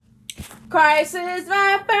Christ is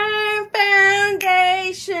my firm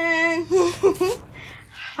foundation.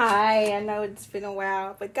 Hi, I know it's been a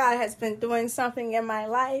while, but God has been doing something in my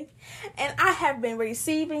life, and I have been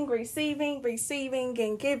receiving,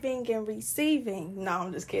 and giving and receiving. No,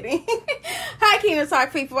 I'm just kidding. Hi, Kingdom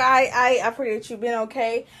Talk people. I pray that you've been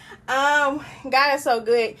okay. God is so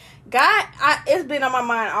good. It's been on my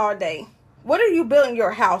mind all day. What are you building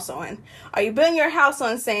your house on? Are you building your house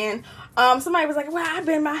on sand? Somebody was like, well, I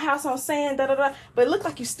built my house on sand, but it looked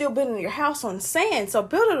like you're still building your house on sand. So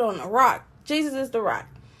build it on a rock. Jesus is the rock.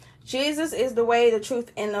 Jesus is the way, the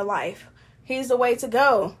truth, and the life. He's the way to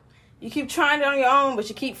go. You keep trying it on your own, but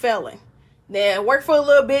you keep failing. Then work for a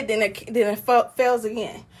little bit, then it fails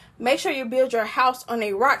again. Make sure you build your house on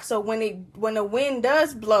a rock, so when the wind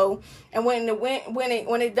does blow, and when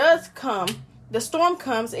it does come, the storm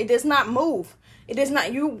comes, it does not move. It does not.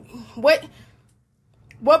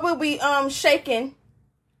 What will be shaken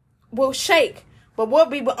will shake, but what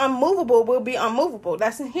will be unmovable will be unmovable.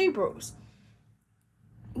 That's in Hebrews.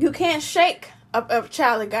 You can't shake a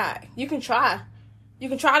child of God. You can try. You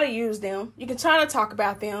can try to use them. You can try to talk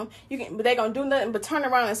about them. But they're going to do nothing but turn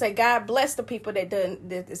around and say, God bless the people that did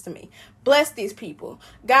this to me. Bless these people.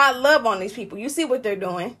 God love on these people. You see what they're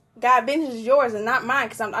doing. God, vengeance is yours and not mine,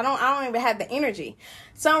 because I don't even have the energy.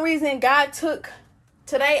 Some reason God took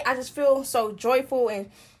today. I just feel so joyful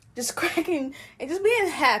and just cracking and just being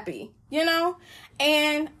happy,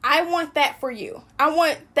 and I want that for you. I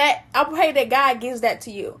want that. I pray that God gives that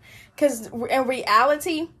to you, because in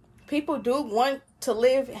reality, people do want to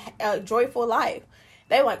live a joyful life.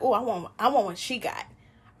 They're like, oh, I want what she got.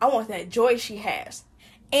 I want that joy she has,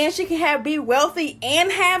 and she can be wealthy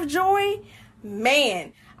and have joy.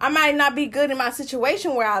 Man, I might not be good in my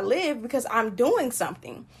situation where I live because I'm doing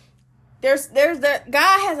something. God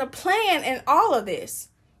has a plan in all of this.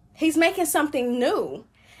 He's making something new,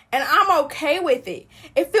 and I'm okay with it.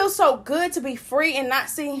 It feels so good to be free and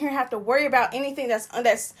not sitting here and have to worry about anything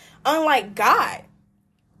that's unlike God.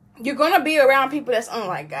 You're going to be around people that's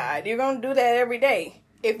unlike God. You're going to do that every day.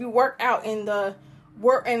 If you work out in the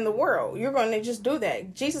world, you're going to just do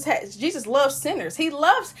that. Jesus loves sinners. Jesus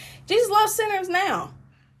loves sinners now.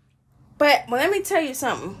 But let me tell you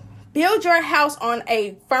something. Build your house on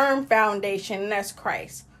a firm foundation, and that's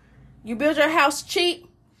Christ. You build your house cheap,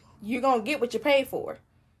 you're going to get what you pay for.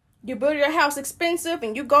 You build your house expensive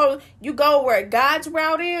and you go where God's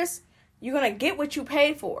route is, you're going to get what you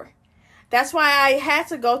pay for. That's why I had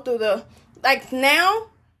to go through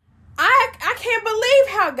now, I can't believe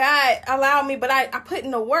how God allowed me, but I put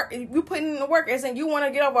in the work. You put in the work, as in you want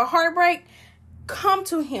to get over a heartbreak, come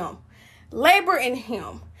to Him. Labor in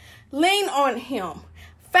Him. Lean on Him.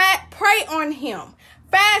 Pray on Him.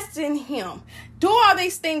 Fast in Him. Do all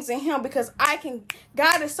these things in Him, because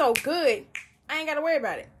God is so good. I ain't got to worry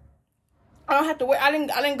about it. I don't have to worry. I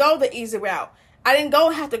didn't go the easy route. I didn't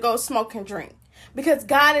have to go smoke and drink, because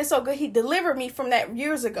God is so good. He delivered me from that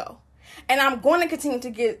years ago. And I'm going to continue to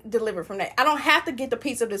get delivered from that. I don't have to get the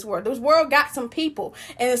peace of this world. This world got some people,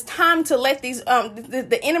 and it's time to let these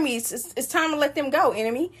the enemies. It's time to let them go,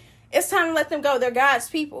 enemy. It's time to let them go. They're God's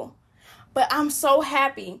people. But I'm so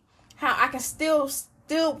happy how I can still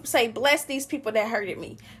say, bless these people that hurted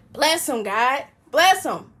me. Bless them, God. Bless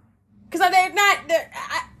them. Because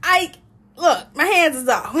look, my hands is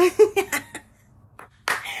off.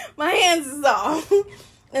 My hands is off. And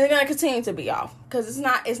they're going to continue to be off. Because it's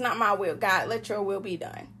not my will. God, let your will be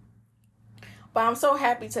done. But I'm so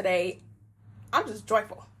happy today. I'm just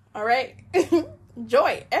joyful. All right?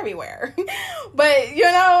 Joy everywhere. But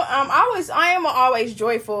I am always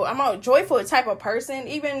joyful. I'm a joyful type of person,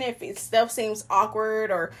 even if stuff seems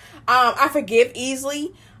awkward, or I forgive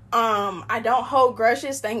easily. I don't hold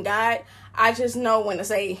grudges, thank God. I just know when to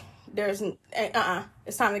say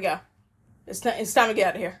it's time to go. It's time to get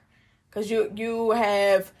out of here, because you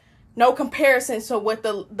have no comparison to what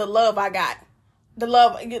the love I got. The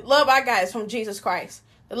love I got is from Jesus Christ.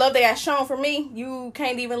 The love that has shown for me, you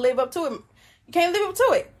can't even live up to it. You can't live up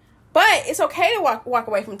to it. But it's okay to walk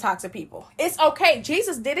away from toxic people. It's okay.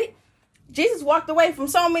 Jesus did it. Jesus walked away from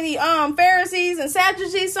so many Pharisees and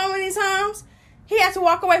Sadducees so many times. He had to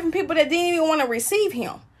walk away from people that didn't even want to receive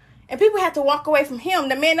him. And people had to walk away from him.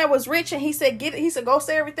 The man that was rich, and he said, "Get it." He said, "Go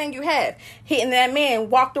sell everything you have." And that man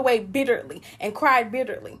walked away bitterly and cried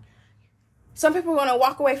bitterly. Some people are going to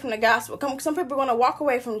walk away from the gospel. Some people are going to walk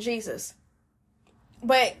away from Jesus.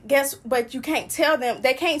 But you can't tell them.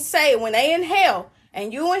 They can't say, when they in hell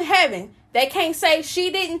and you in heaven, they can't say, she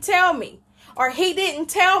didn't tell me, or he didn't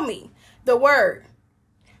tell me the word.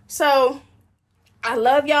 So I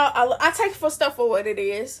love y'all. I take for stuff for what it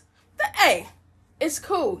is. Hey, it's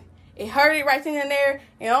cool. It hurted right then and there.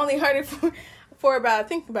 It only hurted for about, I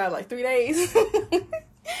think about like 3 days. And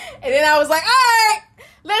then I was like, all right,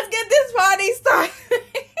 let's get this party started.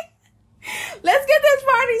 Let's get this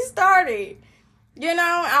party started. You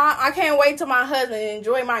know, I can't wait till my husband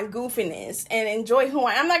enjoy my goofiness and enjoy who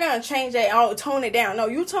I am. I'm not going to change that. Oh, tone it down. No,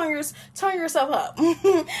 you turn yourself up.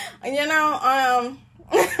 You know,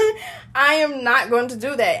 I am not going to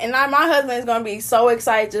do that. And my husband is going to be so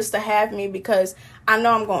excited just to have me, because I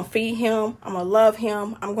know I'm going to feed him. I'm going to love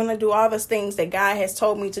him. I'm going to do all those things that God has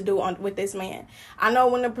told me to do with this man. I know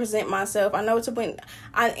when to present myself. I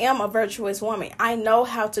am a virtuous woman. I know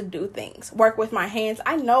how to do things, work with my hands.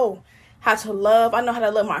 I know how to love. I know how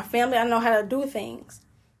to love my family. I know how to do things.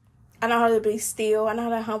 I know how to be still. I know how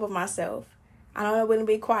to humble myself. I know when to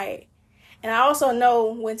be quiet. And I also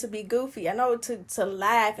know when to be goofy. I know to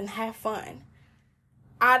laugh and have fun.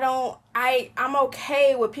 I'm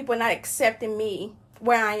okay with people not accepting me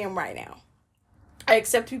where I am right now. I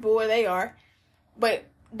accept people where they are, but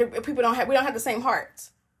we don't have the same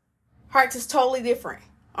hearts. Hearts is totally different,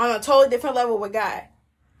 on a totally different level with God.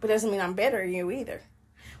 But doesn't mean I'm better than you either.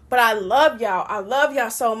 But I love y'all. I love y'all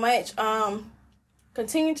so much.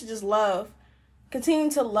 Continue to just love.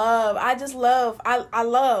 Continue to love. I just love. I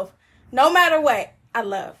love. No matter what, I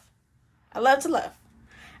love. I love to love.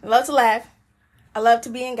 I love to laugh. I love to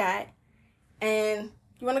be in God. And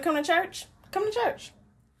you want to come to church? Come to church.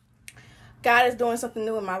 God is doing something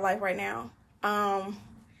new in my life right now.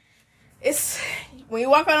 It's when you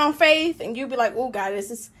walk out on faith and you be like, oh, God,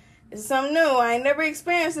 this is something new. I ain't never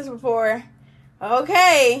experienced this before.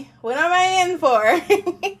 Okay, what am I in for?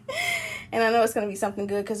 And I know it's going to be something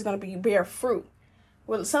good, because it's going to bear fruit.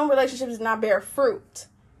 Well, some relationships do not bear fruit.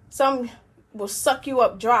 Some will suck you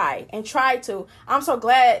up dry and try to. I'm so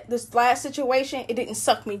glad this last situation, it didn't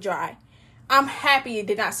suck me dry. I'm happy it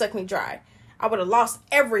did not suck me dry. I would have lost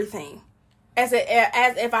everything as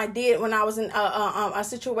if I did when I was in a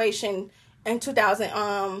situation in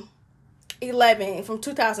 2011 from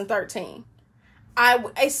 2013.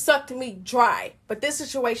 It sucked me dry, but this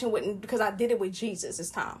situation wouldn't, because I did it with Jesus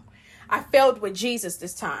this time. I failed with Jesus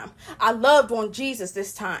this time. I loved on Jesus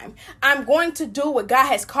this time. I'm going to do what God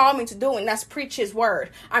has called me to do, and that's preach his word.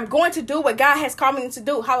 I'm going to do what God has called me to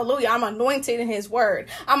do. Hallelujah. I'm anointed in his word.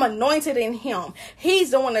 I'm anointed in him.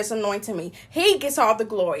 He's the one that's anointing me. He gets all the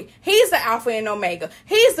glory. He's the Alpha and Omega.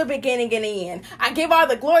 He's the beginning and the end. I give all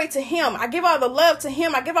the glory to him. I give all the love to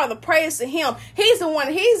him. I give all the praise to him. He's the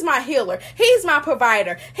one. He's my healer. He's my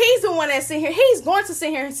provider. He's the one that's in here. He's going to sit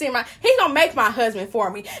here and he's going to make my husband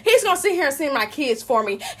for me. He's going to sit here and send my kids for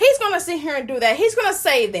me. He's going to sit here and do that. He's going to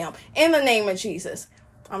save them in the name of Jesus.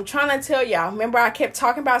 I'm trying to tell y'all. Remember, I kept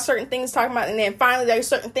talking about certain things, and then finally there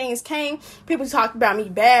certain things came. People talked about me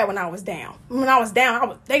bad when I was down. When I was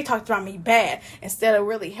down, they talked about me bad instead of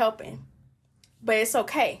really helping. But it's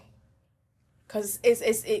okay. Cause it's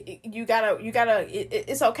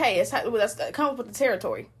okay. It comes with the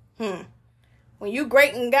territory. When you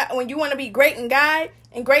great in God, when you want to be great in God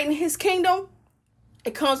and great in his kingdom,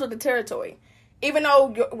 it comes with the territory. Even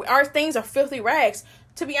though our things are filthy rags,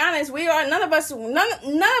 to be honest, none of us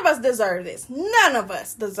deserve this. None of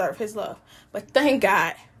us deserve his love. But thank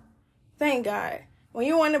God. Thank God. When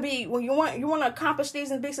you want to accomplish these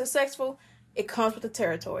and be successful, it comes with the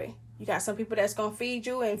territory. You got some people that's going to feed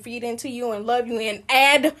you and feed into you and love you and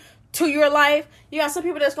add to your life. You got some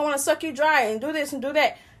people that's going to suck you dry and do this and do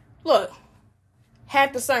that. Look,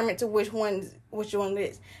 have discernment to which one it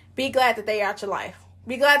is. Be glad that they are out your life.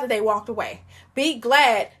 Be glad that they walked away. Be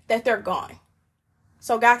glad that they're gone,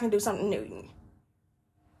 so God can do something new.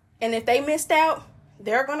 And if they missed out,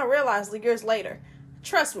 they're going to realize years later.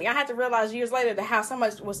 Trust me, I had to realize years later that how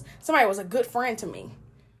somebody was a good friend to me.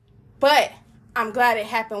 But I'm glad it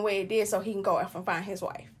happened the way it did, so he can go off and find his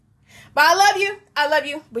wife. But I love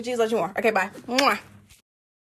you. But Jesus loves you more. Okay, bye. Mwah.